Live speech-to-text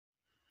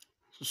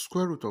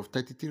Square root of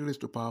 33 raised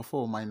to power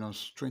 4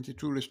 minus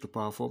 22 raised to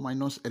power 4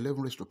 minus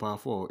 11 raised to power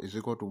 4 is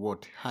equal to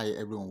what? Hi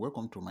everyone,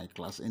 welcome to my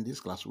class. In this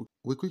class,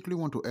 we quickly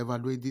want to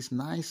evaluate this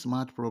nice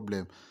math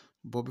problem.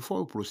 But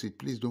before we proceed,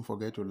 please don't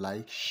forget to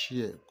like,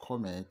 share,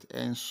 comment,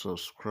 and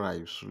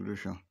subscribe.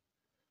 Solution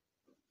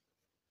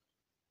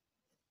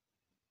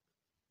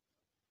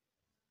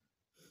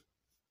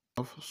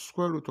of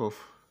square root of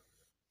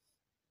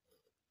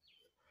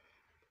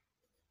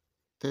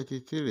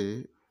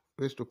 33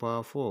 raised to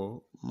power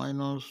 4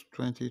 minus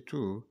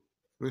 22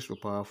 raised to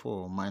power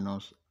 4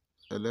 minus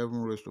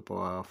 11 raised to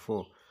power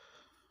 4.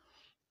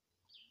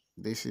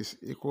 This is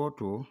equal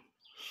to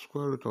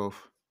square root of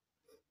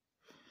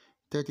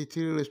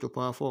 33 raised to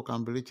power 4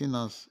 can be written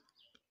as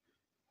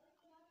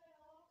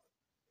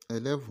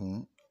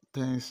 11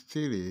 times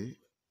 3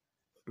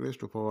 raised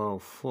to power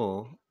of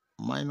 4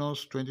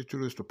 minus 22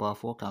 raised to power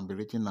 4 can be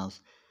written as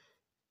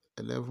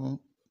 11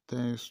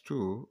 times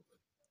 2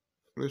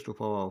 raised to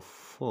power of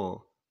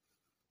 4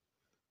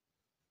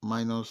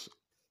 minus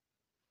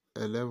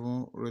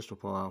 11 raised to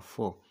power of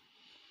 4.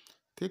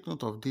 Take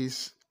note of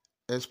this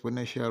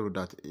exponential rule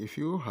that if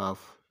you have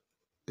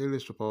a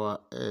raised to power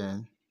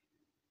n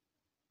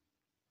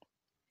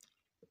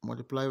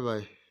multiplied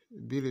by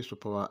b raised to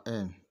power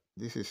n,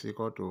 this is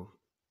equal to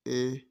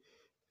a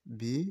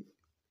b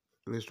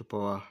raised to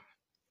power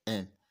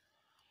n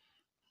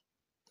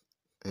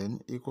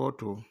equal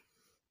to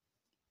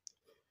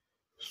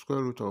square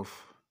root of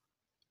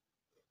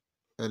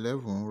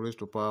 11 raised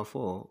to power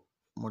 4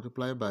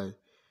 multiplied by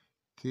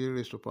 3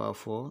 raised to power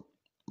 4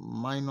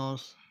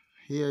 minus,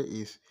 here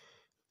is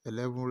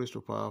 11 raised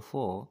to power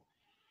 4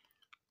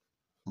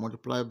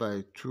 multiplied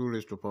by 2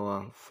 raised to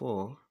power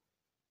 4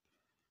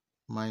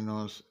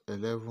 minus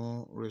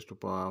 11 raised to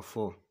power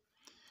 4.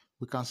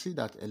 We can see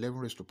that 11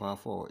 raised to power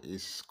 4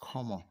 is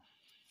common,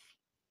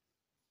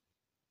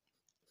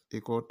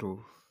 equal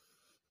to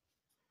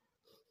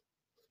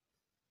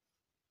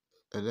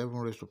 11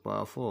 raised to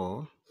power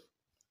 4.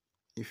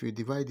 If you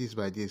divide this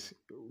by this,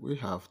 we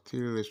have 3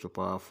 raised to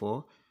power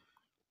 4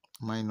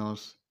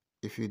 minus,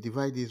 if you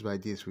divide this by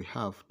this, we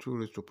have 2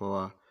 raised to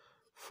power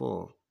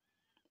 4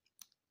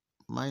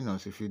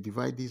 minus, if you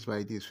divide this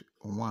by this,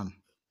 1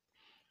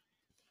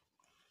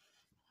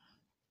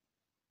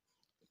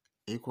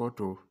 equal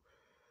to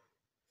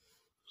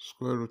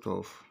square root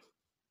of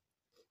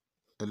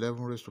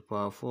 11 raised to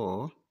power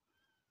 4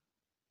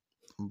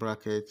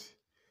 bracket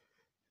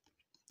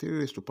 3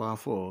 raised to power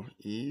 4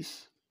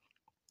 is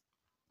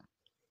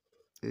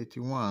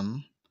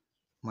 81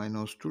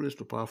 minus 2 raised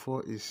to power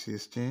 4 is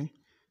 16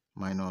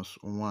 minus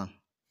 1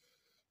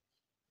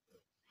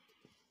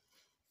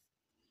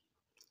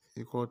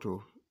 equal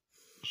to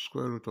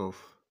square root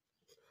of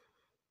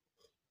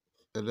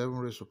 11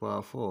 raised to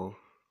power 4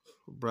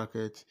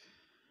 bracket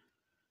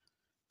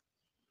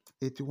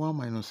 81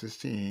 minus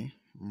 16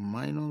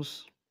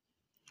 minus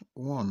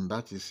 1,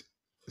 that is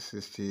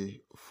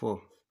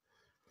 64.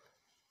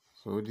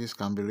 So this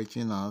can be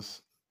written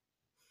as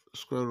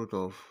square root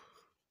of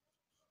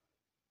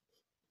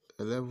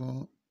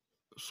 11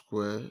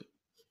 square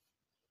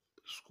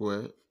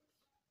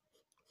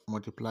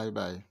multiplied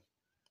by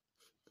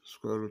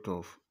square root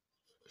of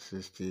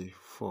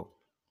 64.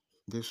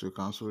 This will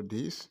cancel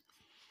this,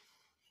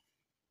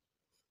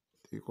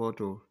 equal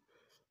to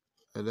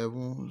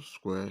 11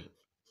 square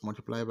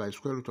multiplied by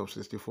square root of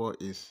 64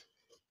 is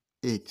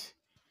 8,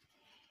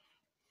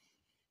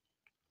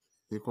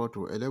 equal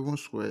to 11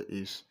 square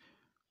is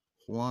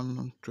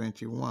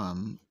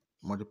 121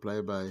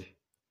 multiplied by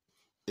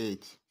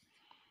 8,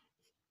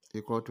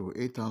 equal to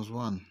 8 times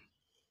 1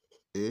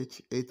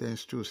 8, 8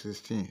 times 2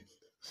 16,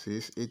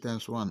 6, 8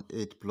 times 1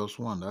 8 plus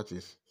 1, that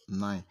is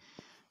 9.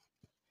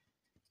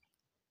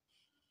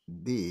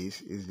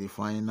 This is the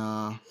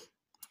final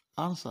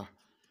answer.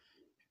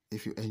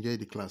 If you enjoyed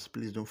the class,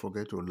 please don't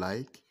forget to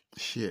like,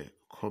 share,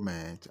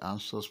 comment, and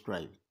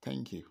subscribe.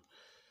 Thank you.